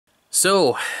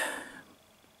So,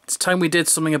 it's time we did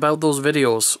something about those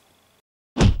videos.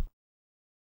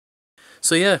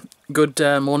 So yeah, good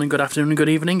morning, good afternoon, and good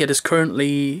evening. It is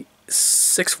currently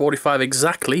 6:45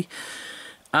 exactly,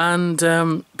 and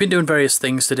been doing various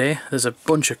things today. There's a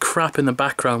bunch of crap in the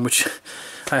background which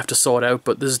I have to sort out,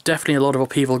 but there's definitely a lot of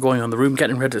upheaval going on in the room,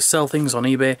 getting ready to sell things on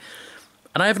eBay,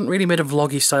 and I haven't really made a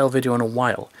vloggy style video in a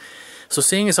while. So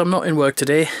seeing as I'm not in work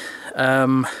today,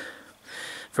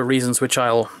 for reasons which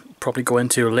I'll probably go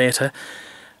into later,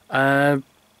 I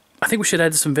think we should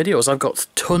edit some videos. I've got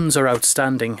tons are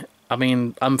outstanding. I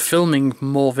mean, I'm filming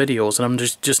more videos and I'm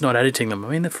just not editing them.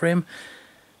 Am I in the frame?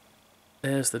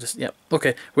 There's the... yeah,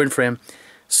 okay, we're in frame.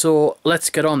 So let's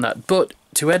get on that. But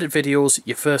to edit videos,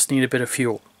 you first need a bit of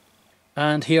fuel.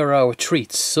 And here are our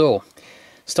treats. So,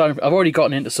 I've already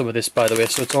gotten into some of this, by the way,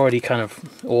 so it's already kind of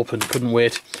open. Couldn't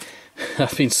wait.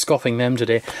 I've been scoffing them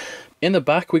today. In the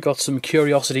back, we got some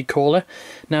Curiosity Cola.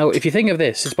 Now, if you think of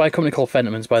this, it's by a company called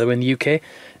Fentimans, by the way, in the UK.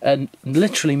 And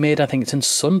literally made, I think it's in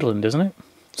Sunderland, isn't it?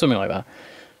 Something like that.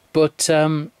 But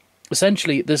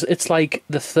essentially, it's like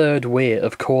the third way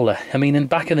of cola. I mean,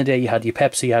 back in the day, you had your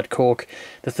Pepsi, you had Coke.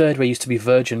 The third way used to be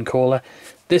Virgin Cola.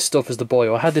 This stuff is the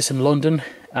boy. I had this in London,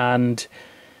 and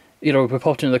you know, we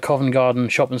popped into the Covent Garden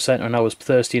shopping centre, and I was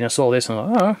thirsty, and I saw this, and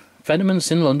I thought, oh,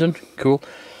 Fentimans in London, cool.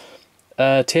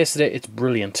 Tasted it, it's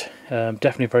brilliant.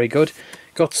 Definitely very good.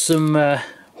 Got some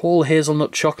whole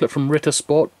hazelnut chocolate from Ritter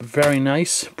Sport, very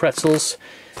nice. Pretzels.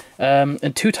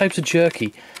 And two types of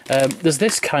jerky. There's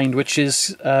this kind which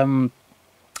is,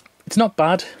 it's not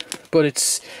bad, but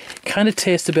it's kind of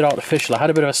tastes a bit artificial. I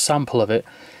had a bit of a sample of it.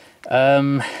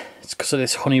 It's because of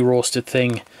this honey roasted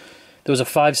thing. There was a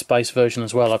 5-spice version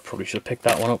as well. I probably should have picked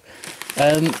that one up.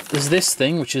 There's this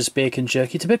thing which is bacon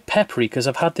jerky. It's a bit peppery because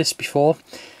I've had this before,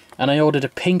 and I ordered a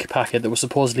pink packet that was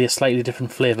supposedly a slightly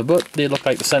different flavour, but they look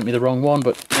like they sent me the wrong one,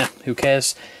 but who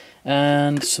cares.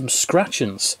 And some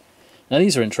scratchings. Now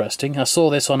these are interesting. I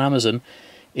saw this on Amazon.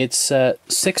 It's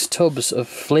 6 tubs of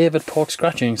flavoured pork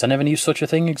scratchings. I never knew such a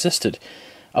thing existed.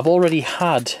 I've already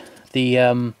had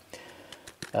the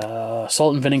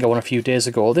salt and vinegar one a few days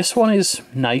ago. This one is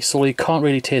nice, although you can't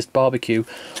really taste barbecue.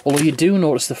 Although you do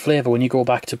notice the flavour when you go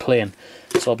back to plain.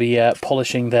 So I'll be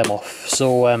polishing them off.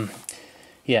 So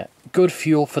yeah, good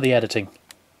fuel for the editing.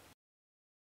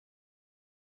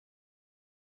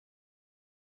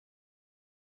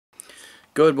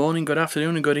 Good morning, good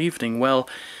afternoon, and good evening. Well,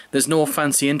 there's no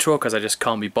fancy intro because I just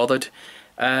can't be bothered.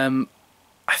 I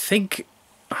think...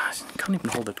 I can't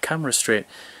even hold the camera straight.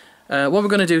 What we're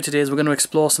going to do today is we're going to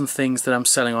explore some things that I'm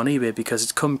selling on eBay, because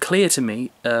it's come clear to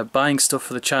me, buying stuff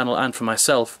for the channel and for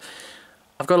myself,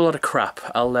 I've got a lot of crap.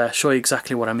 I'll show you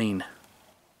exactly what I mean.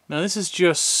 Now this is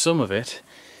just some of it.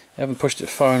 I haven't pushed it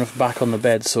far enough back on the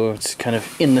bed, so it's kind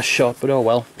of in the shot, but oh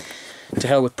well. To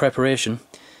hell with preparation.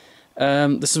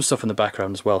 There's some stuff in the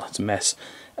background as well, it's a mess.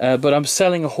 But I'm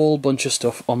selling a whole bunch of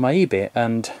stuff on my eBay,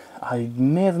 and I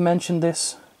may have mentioned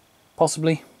this,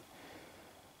 possibly.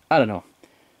 I don't know.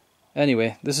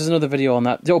 Anyway, this is another video on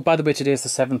that. Oh, by the way, today is the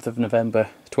 7th of November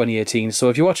 2018, so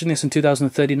if you're watching this in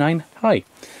 2039, hi.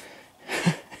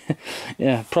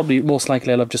 Yeah, probably, most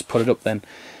likely I'll have just put it up then.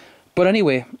 But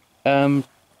anyway, I'm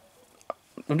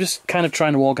just kind of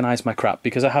trying to organise my crap,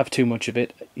 because I have too much of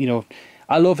it, you know.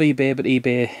 I love eBay, but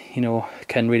eBay, you know,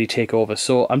 can really take over.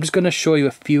 So I'm just going to show you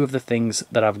a few of the things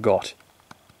that I've got.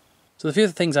 So the few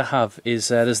of the things I have is,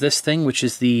 there's this thing, which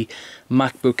is the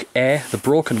MacBook Air, the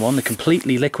broken one, the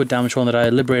completely liquid damaged one that I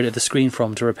liberated the screen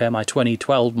from to repair my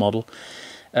 2012 model.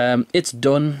 It's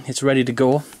done, it's ready to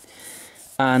go.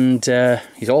 And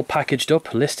he's all packaged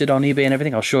up, listed on eBay and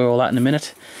everything. I'll show you all that in a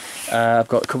minute. I've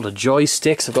got a couple of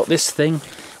joysticks. I've got this thing,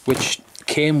 which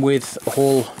came with a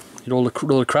whole... all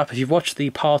the crap. If you've watched the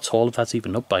parts haul, if that's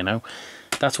even up by now,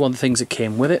 that's one of the things that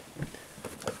came with it.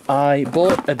 I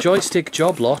bought a joystick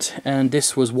job lot, and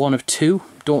this was one of 2.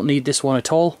 Don't need this one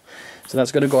at all, so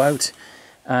that's going to go out.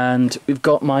 And we've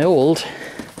got my old,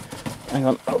 hang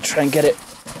on, I'll try and get it,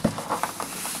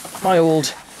 my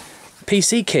old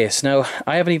PC case. Now,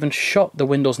 I haven't even shot the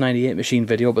Windows 98 machine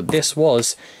video, but this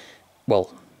was,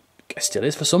 well, it still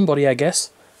is for somebody, I guess.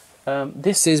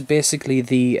 This is basically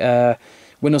the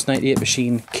Windows 98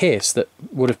 machine case that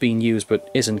would have been used but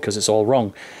isn't, because it's all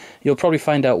wrong. You'll probably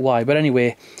find out why, but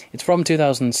anyway, it's from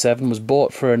 2007, was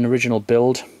bought for an original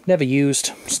build, never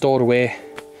used, stored away.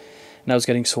 Now it's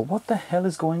getting sold. What the hell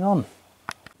is going on?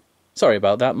 Sorry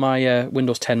about that, my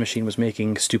Windows 10 machine was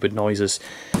making stupid noises.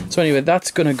 So anyway, that's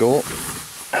gonna go,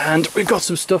 and we've got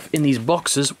some stuff in these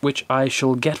boxes which I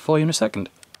shall get for you in a second.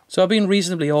 So I've been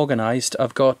reasonably organised.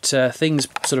 I've got things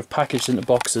sort of packaged into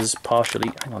boxes partially.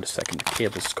 Hang on a second, the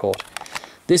cable's caught.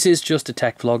 This is just a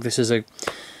tech vlog. This is a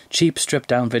cheap stripped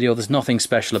down video. There's nothing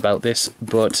special about this,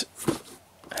 but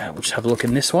we'll just have a look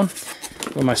in this one.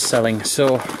 What am I selling?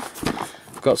 So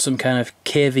I've got some kind of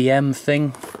KVM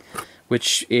thing,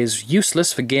 which is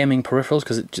useless for gaming peripherals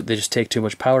because they just take too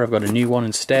much power. I've got a new one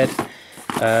instead.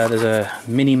 There's a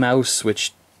mini mouse,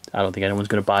 which I don't think anyone's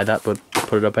going to buy that, but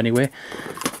put it up anyway.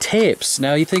 Tapes.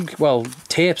 Now you think, well,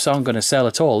 tapes aren't going to sell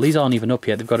at all. These aren't even up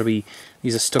yet. They've got to be,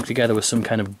 these are stuck together with some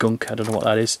kind of gunk. I don't know what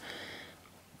that is.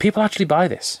 People actually buy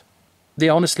this. They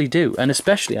honestly do. And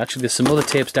especially, actually, there's some other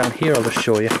tapes down here I'll just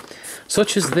show you.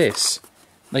 Such as this.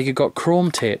 Like you've got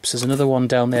chrome tapes. There's another one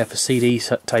down there for CD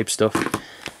type stuff.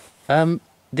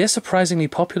 They're surprisingly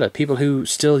popular. People who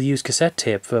still use cassette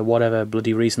tape for whatever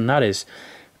bloody reason that is.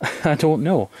 I don't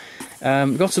know.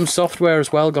 Got some software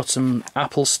as well. Got some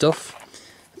Apple stuff.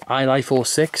 iLife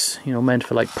 06, you know, meant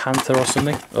for like Panther or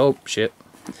something. Oh, shit.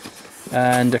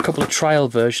 And a couple of trial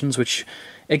versions, which,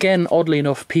 again, oddly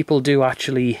enough, people do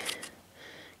actually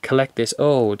collect this.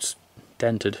 Oh, it's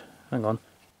dented. Hang on.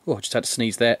 Oh, just had to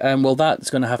sneeze there. Well, that's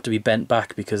going to have to be bent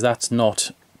back because that's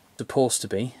not supposed to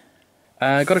be.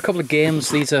 Got a couple of games.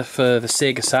 These are for the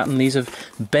Sega Saturn. These have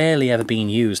barely ever been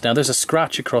used. Now, there's a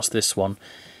scratch across this one.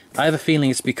 I have a feeling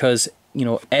it's because, you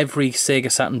know, every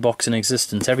Sega Saturn box in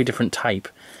existence, every different type,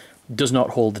 does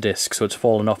not hold the disc, so it's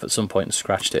fallen off at some point and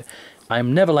scratched it.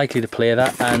 I'm never likely to play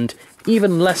that, and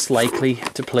even less likely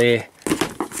to play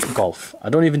golf. I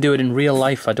don't even do it in real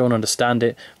life. I don't understand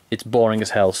it. It's boring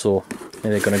as hell, so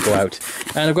they're going to go out.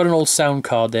 And I've got an old sound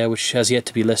card there, which has yet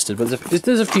to be listed, but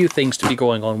there's a few things to be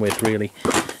going on with, really.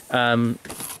 I'm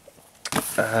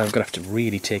going to have to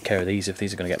really take care of these if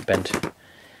these are going to get bent.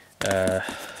 Because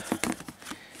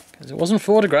it wasn't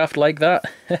photographed like that.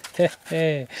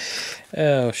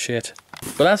 Oh, shit.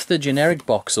 But that's the generic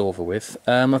box over with.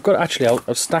 I've got, actually,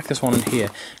 I'll stack this one in here.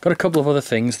 Got a couple of other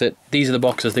things that, these are the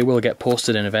boxes they will get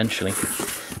posted in eventually.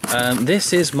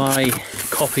 This is my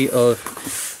copy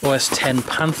of OS X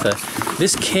Panther.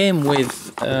 This came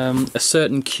with a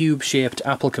certain cube-shaped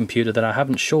Apple computer that I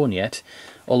haven't shown yet,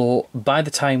 although by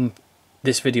the time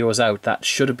this video is out, that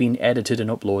should have been edited and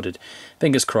uploaded.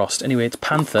 Fingers crossed. Anyway, it's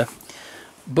Panther,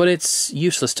 but it's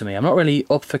useless to me. I'm not really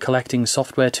up for collecting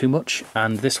software too much,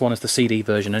 and this one is the CD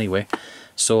version anyway,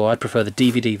 so I'd prefer the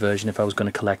DVD version if I was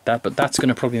going to collect that, but that's going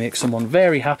to probably make someone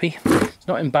very happy. It's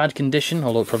not in bad condition,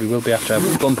 although it probably will be after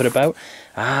I bump it about.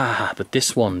 Ah, but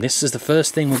this one, this is the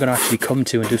first thing we're going to actually come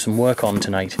to and do some work on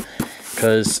tonight,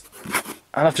 because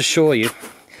I'll have to show you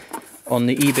on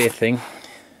the eBay thing.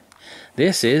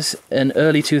 This is an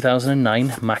early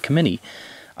 2009 Mac Mini.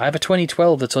 I have a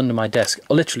 2012 that's under my desk.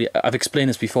 Literally, I've explained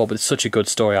this before, but it's such a good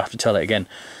story, I have to tell it again.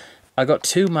 I got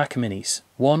two Mac Minis.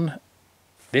 One,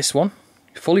 this one,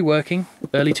 fully working,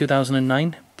 early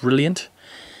 2009, brilliant.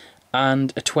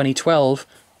 And a 2012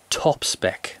 top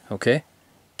spec, okay?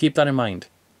 Keep that in mind.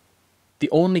 The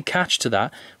only catch to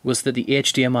that was that the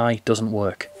HDMI doesn't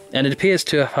work. And it appears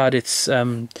to have had its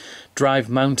drive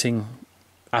mounting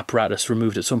apparatus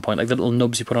removed at some point, like the little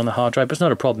nubs you put on the hard drive, but it's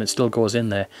not a problem, it still goes in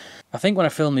there. I think when I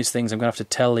film these things I'm going to have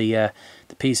to tell the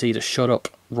PC to shut up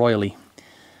royally.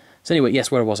 So anyway, yes,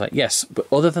 where was I? Yes, but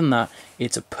other than that,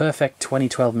 it's a perfect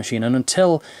 2012 machine, and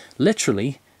until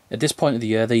literally at this point of the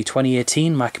year the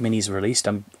 2018 Mac Minis released,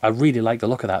 I really like the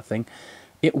look of that thing,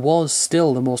 it was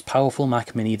still the most powerful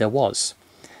Mac Mini there was.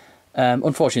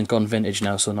 Unfortunately it's gone vintage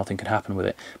now, so nothing can happen with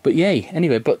it, but yay.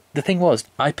 Anyway, but the thing was,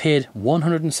 I paid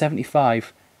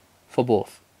 $175 for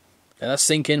both. Now let's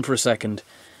sink in for a second.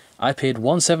 I paid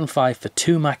 $175 for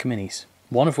two Mac Minis,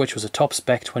 one of which was a top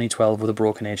spec 2012 with a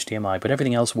broken HDMI, but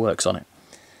everything else works on it.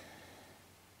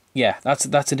 Yeah,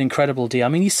 that's an incredible deal. I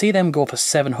mean, you see them go for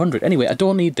 $700. Anyway, I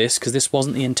don't need this because this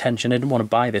wasn't the intention. I didn't want to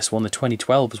buy this one. The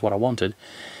 2012 is what I wanted.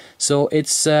 So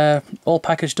it's all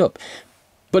packaged up.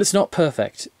 But it's not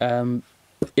perfect.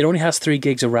 It only has 3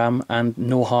 gigs of RAM and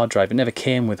no hard drive. It never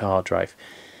came with a hard drive.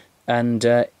 And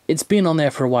it's been on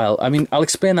there for a while. I mean, I'll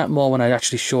explain that more when I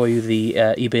actually show you the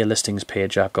eBay listings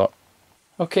page I've got.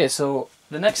 Okay, so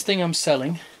the next thing I'm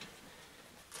selling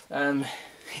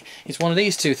is one of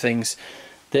these two things.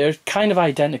 They're kind of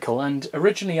identical, and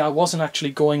originally I wasn't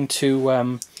actually going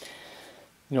to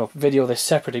video this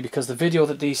separately, because the video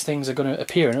that these things are going to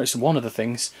appear in, at least one of the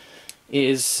things,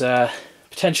 is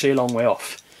potentially a long way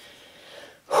off.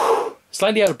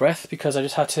 Slightly out of breath because I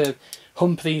just had to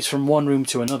hump these from one room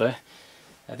to another.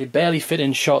 They barely fit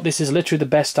in shot. This is literally the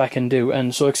best I can do,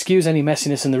 and so excuse any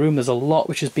messiness in the room. There's a lot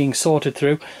which is being sorted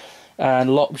through and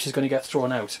a lot which is going to get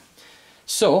thrown out.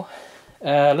 So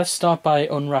let's start by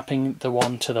unwrapping the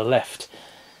one to the left.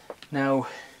 Now,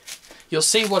 you'll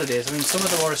see what it is. I mean, some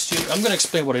of them are stupid. I'm going to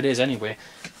explain what it is anyway,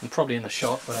 and probably in the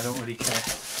shot, but I don't really care.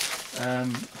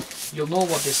 You'll know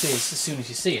what this is as soon as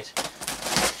you see it.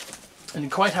 And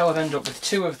quite how I've ended up with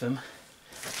two of them,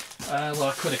 well,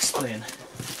 I could explain.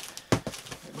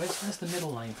 Where's the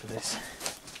middle line for this?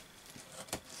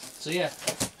 So yeah,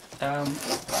 and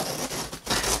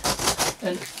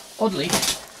oddly,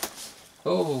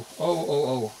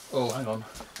 oh, hang on,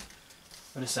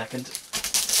 wait a second.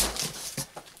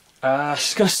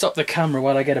 Just going to stop the camera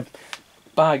while I get a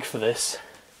bag for this.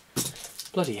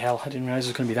 Bloody hell, I didn't realise there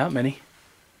was going to be that many.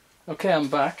 Okay, I'm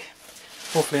back.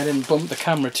 Hopefully I didn't bump the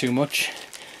camera too much.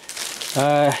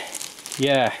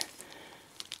 Yeah.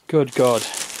 Good God.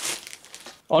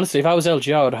 Honestly, if I was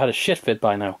LGR, I would have had a shit fit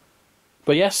by now.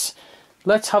 But yes,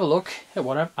 let's have a look at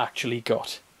what I've actually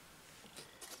got.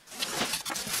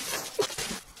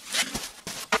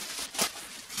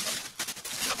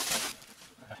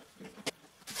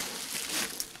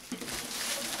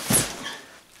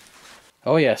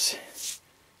 Oh yes,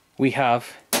 we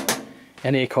have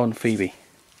an Acorn Phoebe.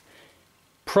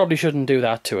 Probably shouldn't do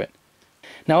that to it.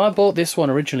 Now, I bought this one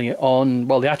originally on,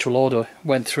 well, the actual order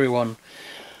went through on,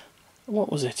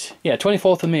 what was it? Yeah,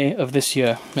 24th of May of this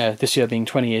year being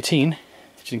 2018,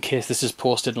 just in case this is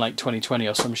posted in like 2020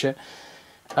 or some shit.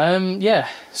 Yeah,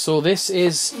 so this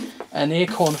is an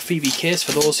Acorn Phoebe case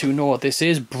for those who know what this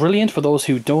is. Brilliant for those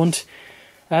who don't.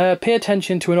 Pay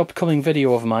attention to an upcoming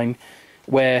video of mine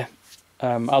where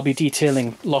I'll be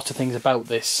detailing lots of things about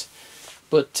this.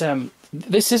 But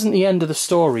this isn't the end of the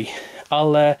story.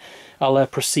 I'll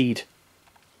proceed.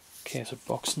 Okay, so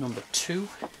box number 2.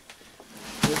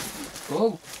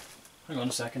 Oh, hang on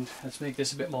a second. Let's make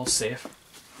this a bit more safe.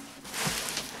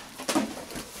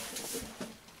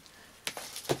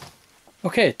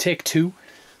 Okay, take 2.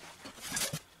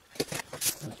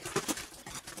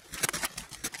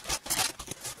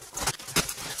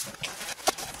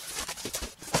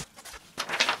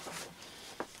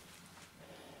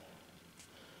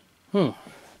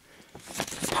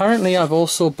 Apparently I've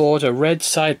also bought a red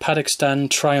side paddock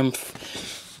stand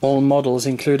Triumph, all models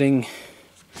including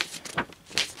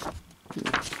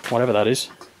whatever that is.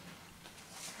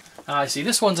 I see,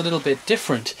 this one's a little bit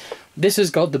different. This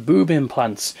has got the boob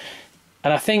implants,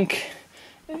 and I think,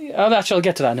 I'll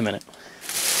get to that in a minute.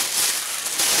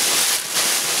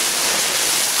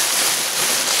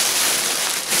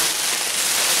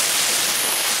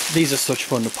 These are such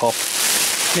fun to pop.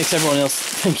 Makes everyone else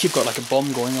think you've got like a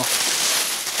bomb going off.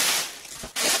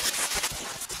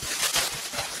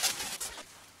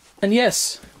 And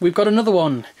yes, we've got another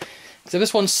one. So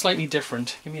this one's slightly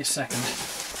different. Give me a second.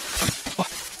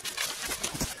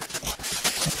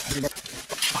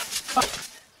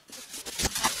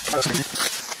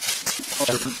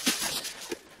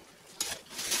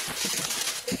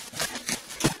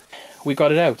 We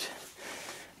got it out.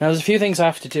 Now there's a few things I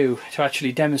have to do to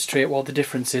actually demonstrate what the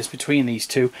difference is between these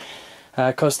two,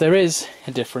 because there is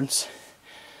a difference.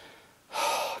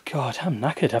 Oh, God, I'm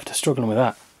knackered after struggling with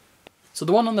that. So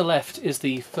the one on the left is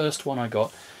the first one I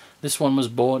got. This one was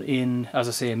bought in, as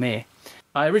I say, May.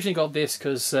 I originally got this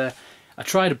because I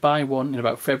tried to buy one in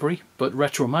about February, but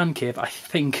Retro Man Cave, I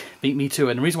think, beat me to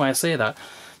it. And the reason why I say that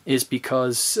is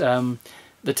because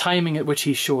the timing at which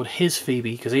he showed his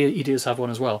Phoebe, because he does have one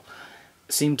as well,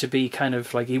 seemed to be kind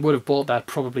of like he would have bought that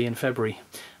probably in February.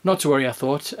 Not to worry, I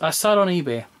thought. I sat on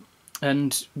eBay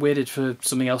and waited for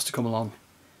something else to come along.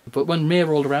 But when May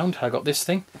rolled around, I got this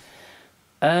thing.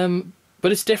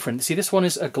 But it's different. See, this one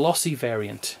is a glossy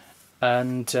variant,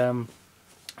 and the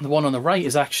one on the right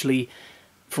is actually,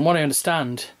 from what I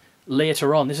understand,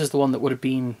 later on, this is the one that would have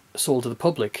been sold to the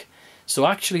public. So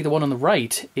actually the one on the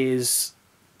right is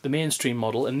the mainstream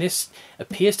model, and this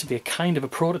appears to be a kind of a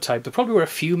prototype. There probably were a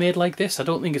few made like this. I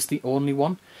don't think it's the only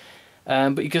one.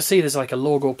 But you can see there's like a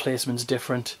logo placement's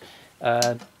different.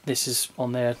 This is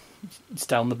on there, it's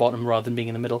down the bottom rather than being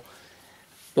in the middle.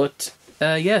 But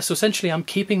yeah, so essentially I'm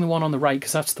keeping the one on the right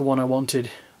because that's the one I wanted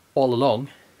all along,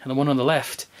 and the one on the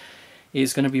left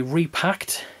is going to be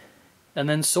repacked and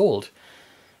then sold.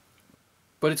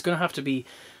 But it's going to have to be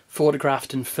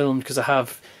photographed and filmed because I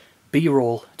have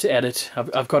B-roll to edit.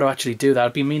 I've got to actually do that.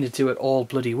 I've been meaning to do it all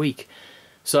bloody week.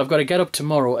 So I've got to get up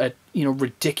tomorrow at, you know,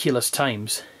 ridiculous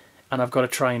times, and I've got to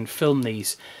try and film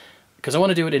these because I want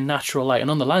to do it in natural light. And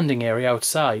on the landing area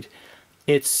outside,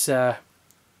 it's going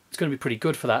to be pretty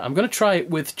good for that. I'm going to try it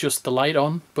with just the light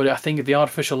on, but I think the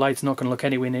artificial light's not going to look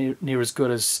anywhere near as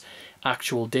good as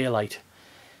actual daylight.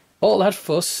 All that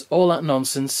fuss, all that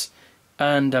nonsense,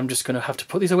 and I'm just going to have to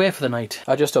put these away for the night.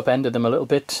 I just upended them a little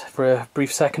bit for a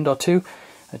brief second or two,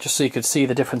 just so you could see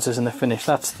the differences in the finish.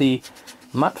 That's the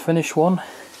matte finish one,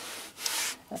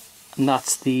 and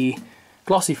that's the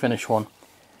glossy finish one.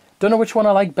 Don't know which one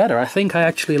I like better. I think I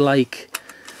actually like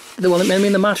the one. I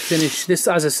mean, the matte finish. This,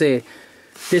 as I say,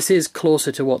 this is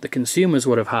closer to what the consumers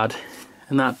would have had,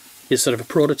 and that is sort of a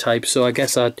prototype. So I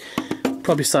guess I'd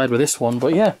probably side with this one.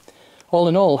 But yeah, all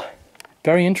in all,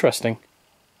 very interesting.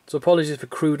 So apologies for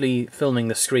crudely filming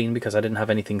the screen because I didn't have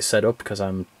anything set up because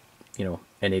I'm, you know,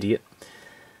 an idiot.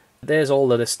 There's all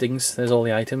the listings, there's all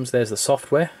the items, there's the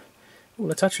software. Ooh,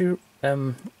 let's actually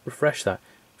refresh that.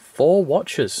 4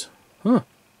 watches. Huh,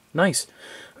 nice.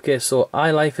 Okay, so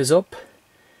iLife is up.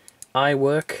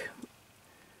 iWork.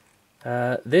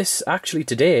 This, actually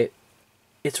today,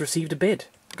 it's received a bid.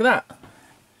 Look at that.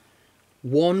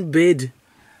 1 bid.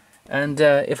 And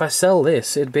if I sell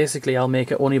this, it basically, I'll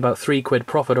make it only about £3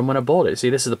 profit on when I bought it. See,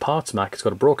 this is the parts Mac. It's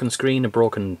got a broken screen, a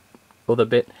broken other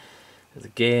bit. There's the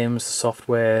games, the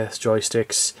software,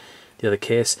 joysticks, the other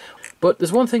case. But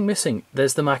there's one thing missing.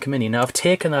 There's the Mac Mini. Now, I've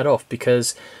taken that off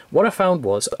because what I found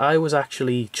was I was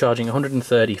actually charging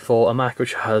 $130 for a Mac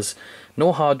which has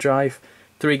no hard drive,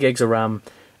 3 gigs of RAM,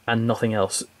 and nothing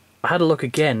else. I had a look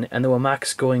again, and there were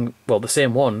Macs going, well, the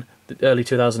same one, the early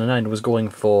 2009, was going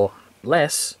for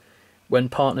less, when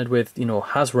partnered with, you know,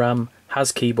 has RAM,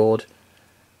 has keyboard,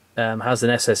 has an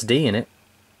SSD in it.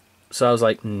 So I was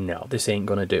like, no, this ain't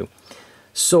gonna do.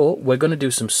 So we're gonna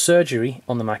do some surgery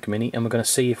on the Mac Mini, and we're gonna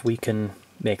see if we can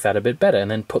make that a bit better,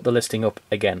 and then put the listing up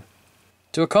again.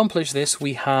 To accomplish this,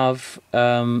 we have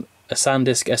a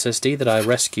SanDisk SSD that I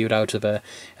rescued out of an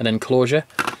enclosure.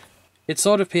 It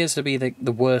sort of appears to be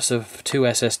the worst of 2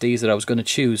 SSDs that I was going to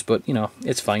choose, but, you know,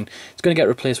 it's fine. It's going to get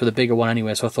replaced with a bigger one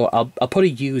anyway, so I thought I'll put a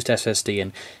used SSD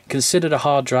in. Considered a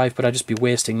hard drive, but I'd just be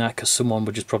wasting that because someone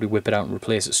would just probably whip it out and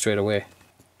replace it straight away.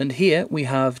 And here we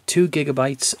have 2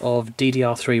 gigabytes of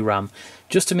DDR3 RAM,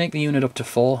 just to make the unit up to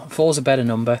 4. 4 is a better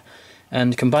number,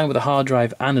 and combined with a hard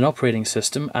drive and an operating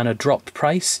system and a dropped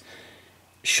price,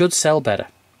 should sell better.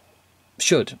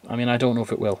 Should. I mean, I don't know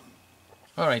if it will.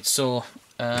 Alright, so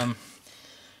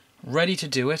ready to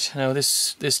do it. Now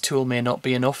this tool may not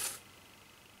be enough.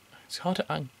 It's hard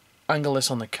to angle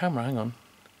this on the camera, hang on.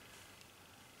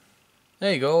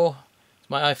 There you go. It's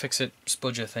my iFixit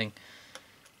spudger thing.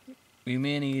 We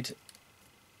may need...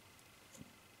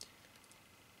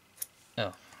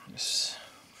 Oh, it's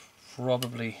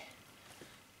probably...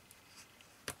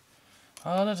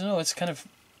 Oh, I don't know, it's kind of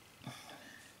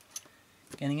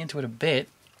getting into it a bit.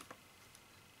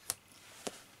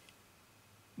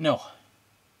 No,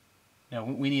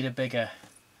 we need a bigger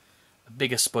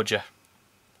spudger.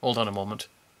 Hold on a moment.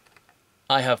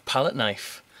 I have palette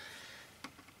knife.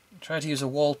 Try to use a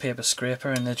wallpaper scraper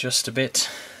and they're just a bit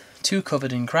too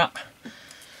covered in crap.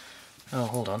 Oh,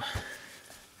 hold on.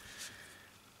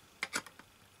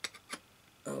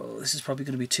 Oh, this is probably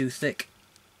going to be too thick.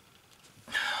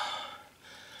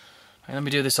 Right, let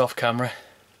me do this off camera.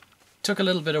 Took a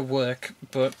little bit of work,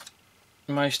 but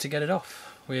managed to get it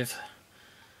off with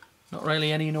not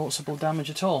really any noticeable damage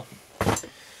at all.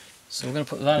 So we're going to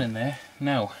put that in there.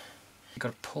 Now, you've got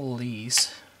to pull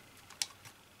these.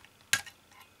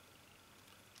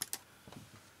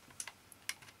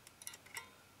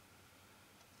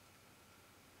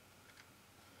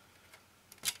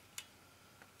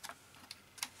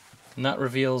 And that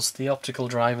reveals the optical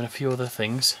drive and a few other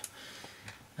things.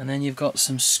 And then you've got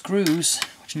some screws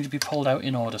which need to be pulled out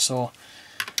in order. So,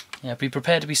 yeah, be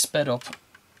prepared to be sped up.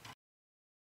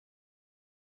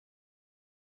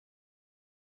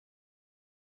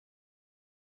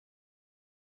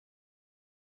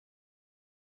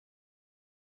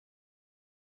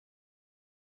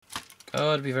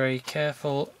 Oh, to be very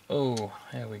careful. Oh,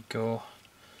 there we go.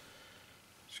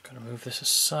 Just gotta move this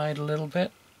aside a little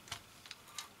bit.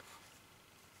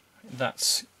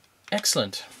 That's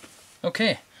excellent.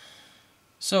 Okay,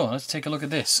 so let's take a look at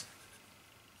this.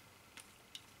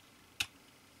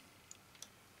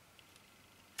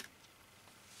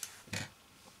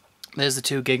 There's the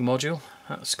 2 gig module.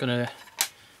 That's gonna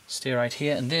stay right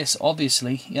here, and this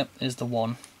obviously, yep, is the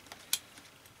one.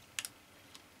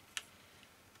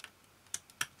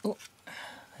 Oh,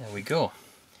 there we go.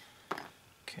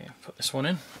 Okay, put this one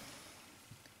in.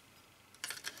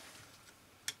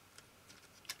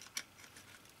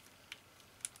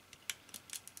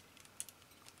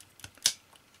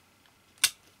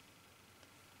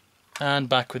 And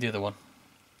back with the other one.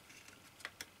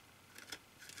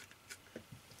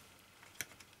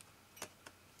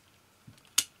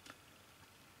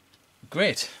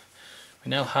 Great.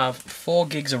 We now have 4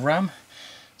 gigs of RAM.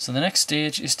 So the next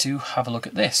stage is to have a look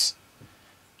at this.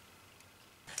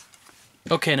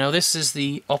 Okay, now this is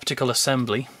the optical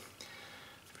assembly.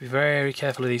 Be very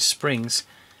careful of these springs.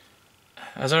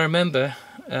 As I remember,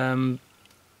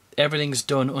 everything's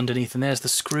done underneath, and there's the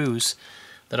screws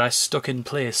that I stuck in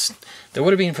place. There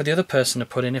would have been for the other person to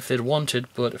put in if they'd wanted,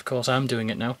 but of course I'm doing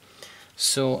it now.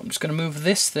 So I'm just going to move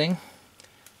this thing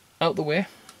out the way.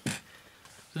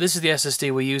 So this is the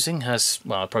SSD we're using. Has,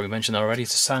 well, I probably mentioned that already,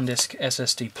 it's a SanDisk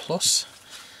SSD Plus.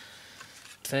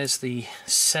 There's the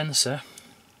sensor.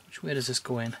 Which way does this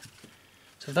go in?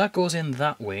 So if that goes in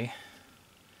that way,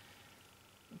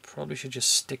 I probably should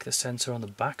just stick the sensor on the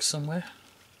back somewhere.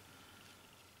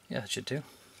 Yeah, that should do.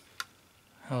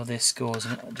 How this goes.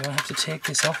 Do I have to take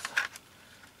this off?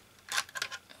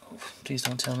 Oh, please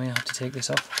don't tell me I have to take this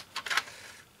off.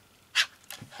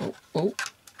 Oh.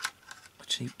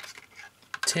 Actually,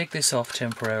 take this off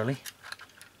temporarily.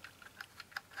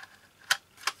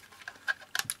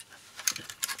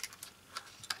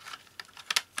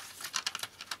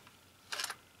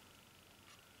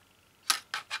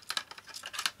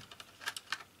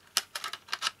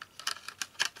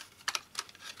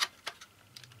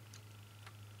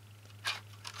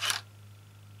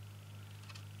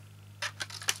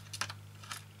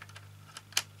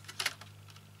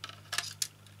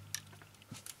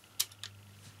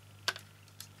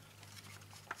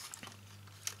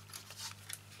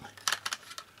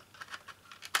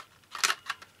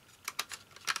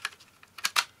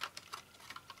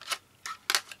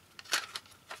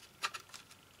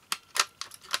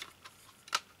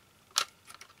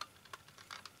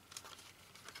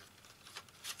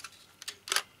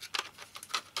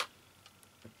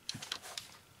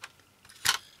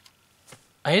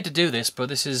 I hate to do this, but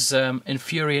this is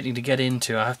infuriating to get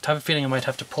into. I have a feeling I might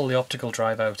have to pull the optical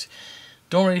drive out.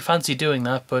 Don't really fancy doing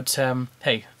that, but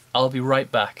hey, I'll be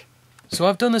right back. So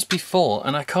I've done this before,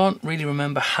 and I can't really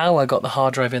remember how I got the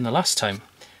hard drive in the last time.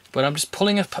 But I'm just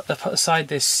pulling aside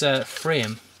this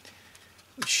frame,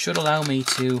 which should allow me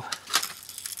to...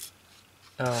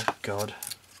 Oh, God.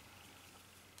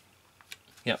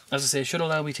 Yeah, as I say, it should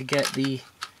allow me to get the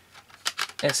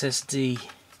SSD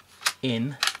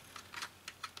in.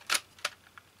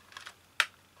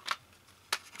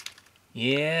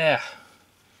 Yeah!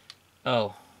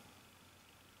 Oh.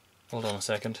 Hold on a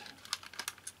second.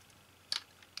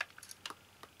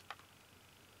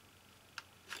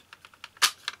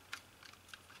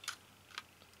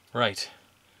 Right.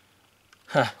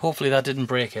 Ha, hopefully that didn't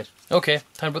break it. Okay,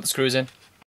 time to put the screws in.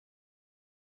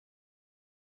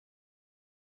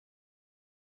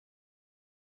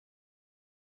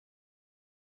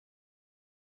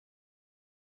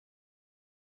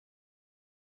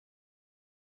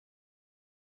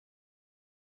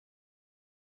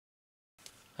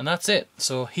 And that's it.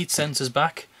 So heat sensor's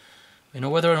back. You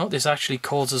know, whether or not this actually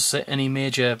causes any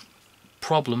major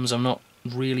problems, I'm not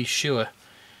really sure.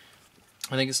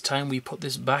 I think it's time we put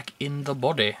this back in the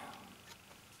body.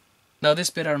 Now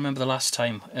this bit I remember the last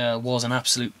time was an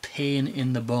absolute pain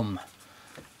in the bum.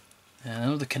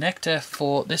 Now the connector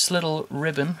for this little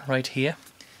ribbon right here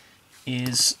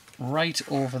is right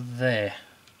over there.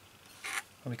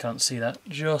 We can't see that,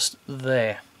 just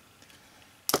there.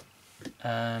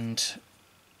 And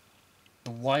the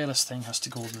wireless thing has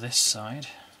to go this side,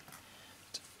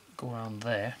 go around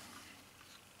there.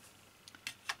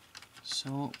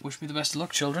 So, wish me the best of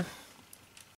luck, children.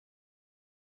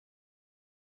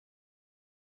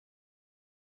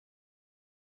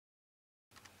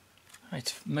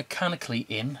 Right, mechanically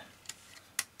in,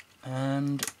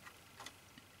 and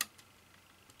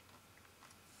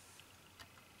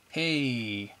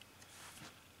hey,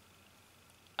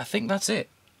 I think that's it.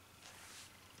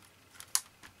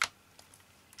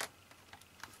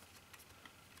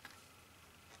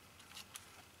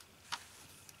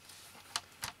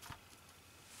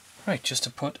 Right, just to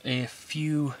put a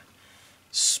few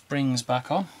springs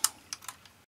back on.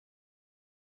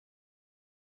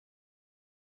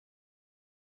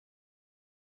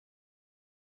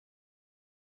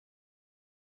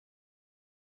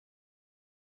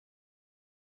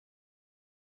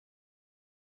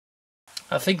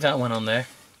 I think that went on there.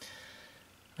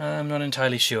 I'm not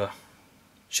entirely sure.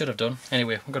 Should have done.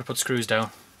 Anyway, I'm going to put screws down.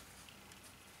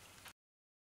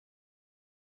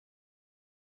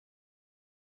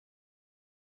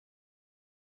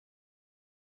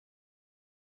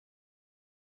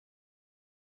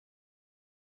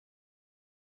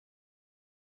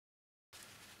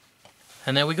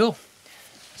 And there we go.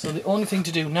 So the only thing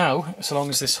to do now, so long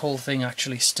as this whole thing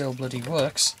actually still bloody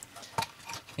works,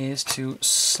 is to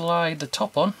slide the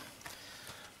top on,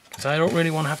 because I don't really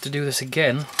want to have to do this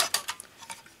again.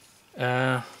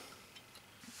 And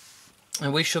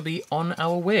we shall be on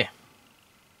our way.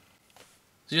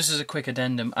 So just as a quick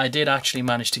addendum, I did actually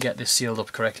manage to get this sealed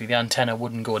up correctly. The antenna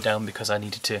wouldn't go down because I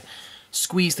needed to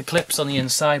squeeze the clips on the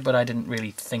inside, but I didn't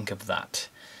really think of that.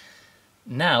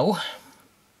 Now,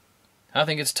 I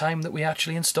think it's time that we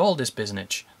actually install this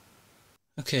biznitch.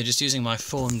 Okay, just using my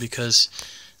phone because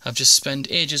I've just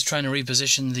spent ages trying to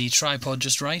reposition the tripod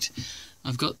just right.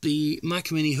 I've got the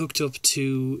Mac Mini hooked up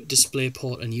to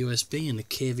DisplayPort and USB, and the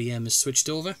KVM is switched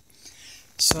over.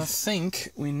 So I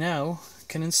think we now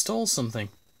can install something.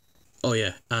 Oh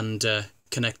yeah, and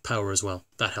connect power as well.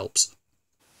 That helps.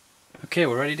 Okay,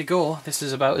 we're ready to go. This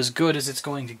is about as good as it's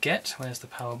going to get. Where's the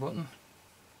power button?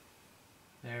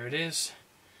 There it is.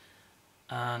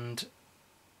 And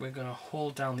we're going to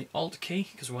hold down the Alt key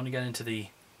because we want to get into the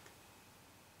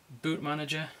boot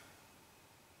manager.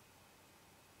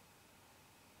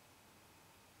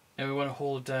 And we want to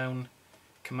hold down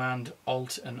Command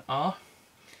Alt and R,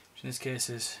 which in this case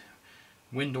is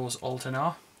Windows Alt and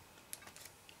R.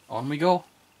 On we go.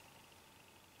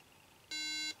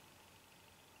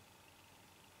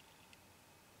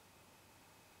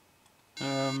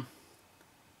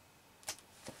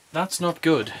 That's not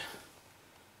good.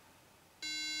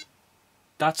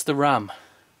 That's the RAM.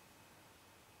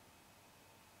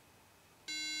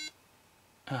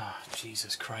 Ah, oh,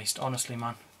 Jesus Christ, honestly,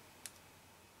 man.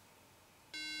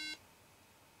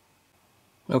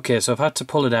 Okay, so I've had to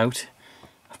pull it out.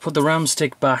 I've put the RAM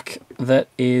stick back. That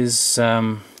is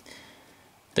the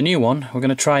new one. We're going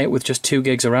to try it with just 2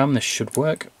 gigs of RAM. This should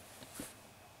work.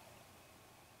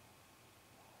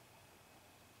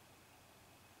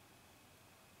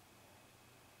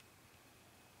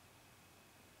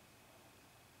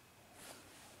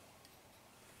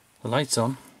 The light's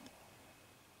on.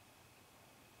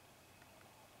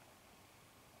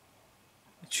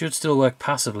 It should still work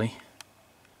passively.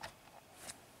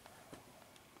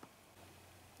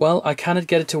 Well, I cannot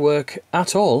get it to work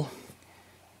at all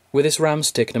with this RAM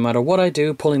stick. No matter what I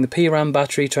do, pulling the PRAM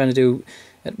battery, trying to do,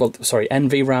 well, sorry,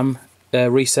 NVRAM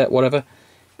reset, whatever,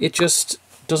 it just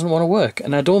doesn't want to work.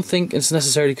 And I don't think it's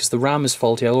necessarily because the RAM is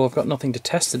faulty, although I've got nothing to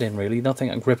test it in really, nothing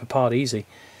I can rip apart easy.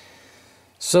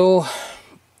 So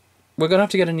we're going to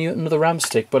have to get another RAM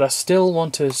stick, but I still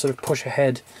want to sort of push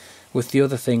ahead with the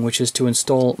other thing, which is to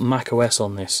install macOS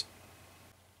on this.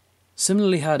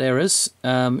 Similarly had errors.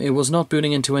 It was not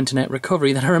booting into internet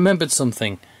recovery. Then I remembered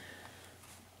something.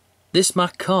 This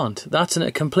Mac can't. That's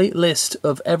a complete list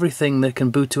of everything that can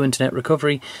boot to internet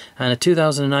recovery, and a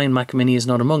 2009 Mac Mini is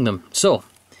not among them. So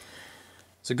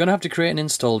I'm going to have to create an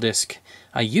install disk.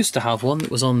 I used to have one that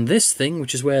was on this thing,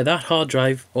 which is where that hard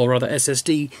drive, or rather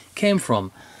SSD, came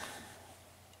from.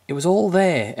 It was all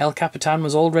there. El Capitan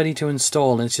was all ready to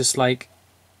install, and it's just like,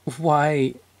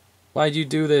 why'd you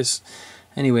do this?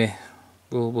 Anyway,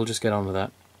 we'll just get on with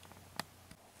that.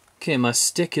 Okay, my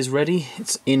stick is ready.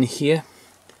 It's in here.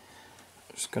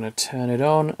 Just going to turn it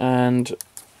on and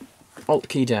Alt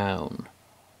key down.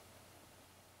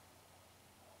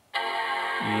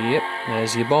 Yep,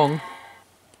 there's your bong.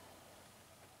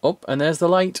 Up, and there's the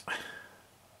light.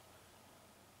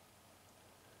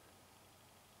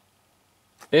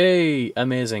 Hey,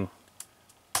 amazing.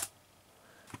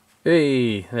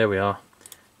 Hey, there we are.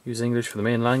 Use English for the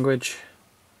main language.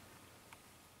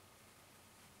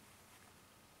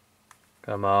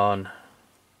 Come on.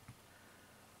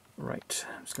 Right,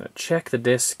 I'm just going to check the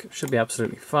disk. Should be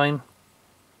absolutely fine.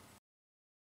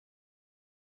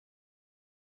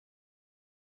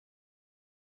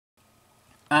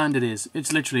 And it is.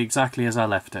 It's literally exactly as I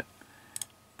left it.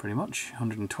 Pretty much.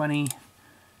 120.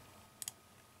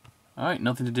 Alright,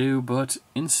 nothing to do but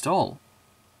install.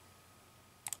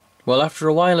 Well, after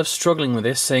a while of struggling with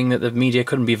this, saying that the media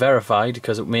couldn't be verified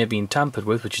because it may have been tampered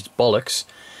with, which is bollocks,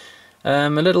 a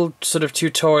little sort of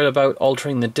tutorial about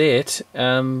altering the date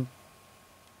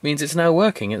means it's now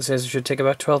working. It says it should take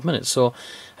about 12 minutes, so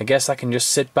I guess I can just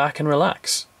sit back and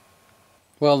relax.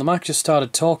 Well, the Mac just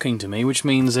started talking to me, which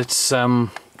means it's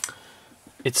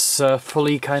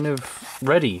fully kind of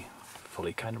ready.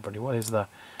 Fully kind of ready, what is that?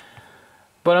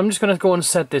 But I'm just going to go and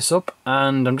set this up,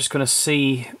 and I'm just going to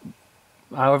see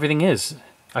how everything is.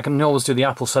 I can always do the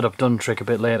Apple setup done trick a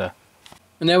bit later.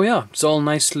 And there we are. It's all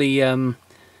nicely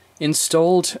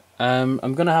installed. I'm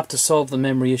going to have to solve the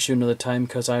memory issue another time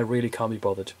because I really can't be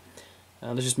bothered.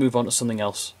 Let's just move on to something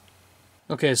else.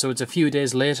 Okay, so it's a few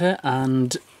days later,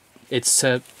 and it's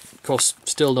of course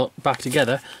still not back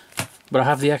together, but I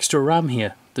have the extra RAM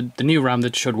here, the new RAM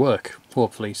that should work,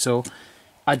 hopefully. So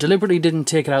I deliberately didn't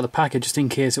take it out of the packet just in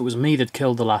case it was me that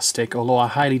killed the last stick, although I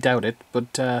highly doubt it,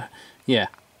 but yeah.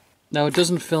 Now it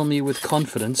doesn't fill me with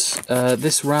confidence.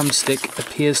 This RAM stick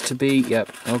appears to be, yep,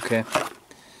 okay.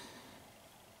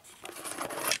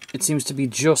 It seems to be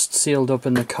just sealed up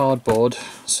in the cardboard,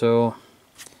 so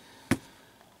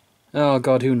oh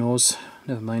god, who knows,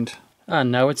 never mind.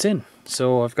 And now it's in,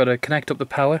 so I've got to connect up the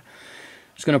power.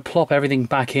 just going to plop everything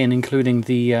back in, including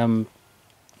the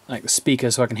like the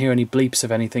speaker, so I can hear any bleeps if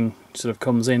anything sort of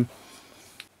comes in.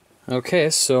 Okay,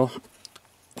 so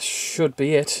should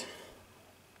be it.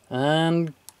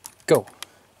 And go.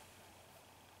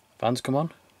 Fans, come on.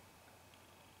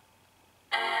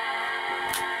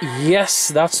 Yes,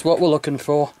 that's what we're looking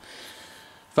for.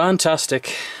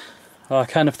 Fantastic. Well, I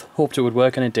kind of hoped it would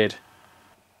work, and it did.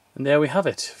 And there we have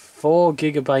it. 4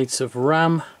 GB of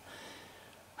RAM.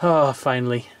 Ah,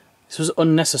 finally. This was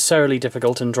unnecessarily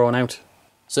difficult and drawn out.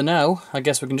 So now, I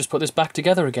guess we can just put this back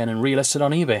together again and relist it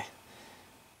on eBay.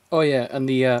 Oh yeah, and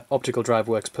the optical drive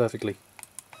works perfectly.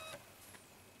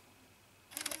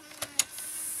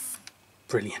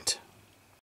 Brilliant.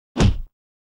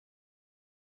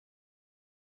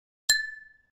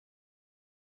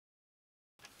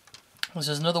 This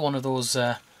is another one of those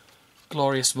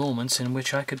glorious moments in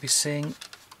which I could be saying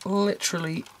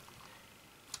literally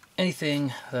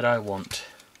anything that I want.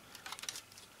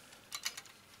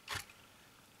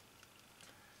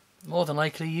 More than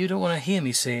likely you don't want to hear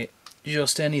me say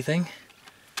just anything.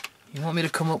 You want me to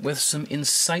come up with some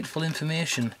insightful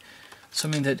information,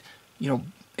 something that, you know,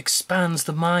 expands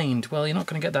the mind. Well, you're not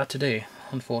going to get that today,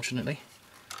 unfortunately.